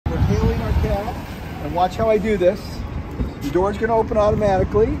And watch how I do this. The door's going to open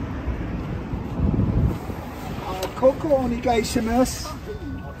automatically. Koko Onegaishimasu.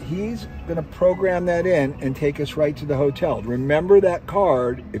 He's going to program that in and take us right to the hotel. Remember that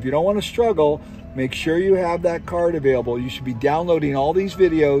card. If you don't want to struggle, make sure you have that card available. You should be downloading all these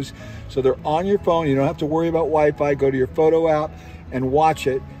videos so they're on your phone. You don't have to worry about Wi-Fi. Go to your photo app and watch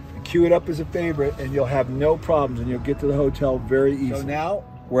it. Queue it up as a favorite and you'll have no problems and you'll get to the hotel very easily. So now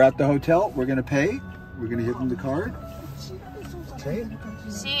we're at the hotel. We're going to pay. We're going to give them the card. Okay.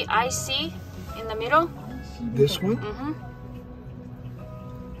 See, I see in the middle. This one?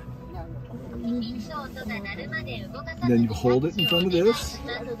 Then you hold it in front of this.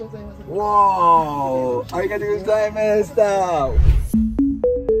 Whoa! Arigatou gozaimashita!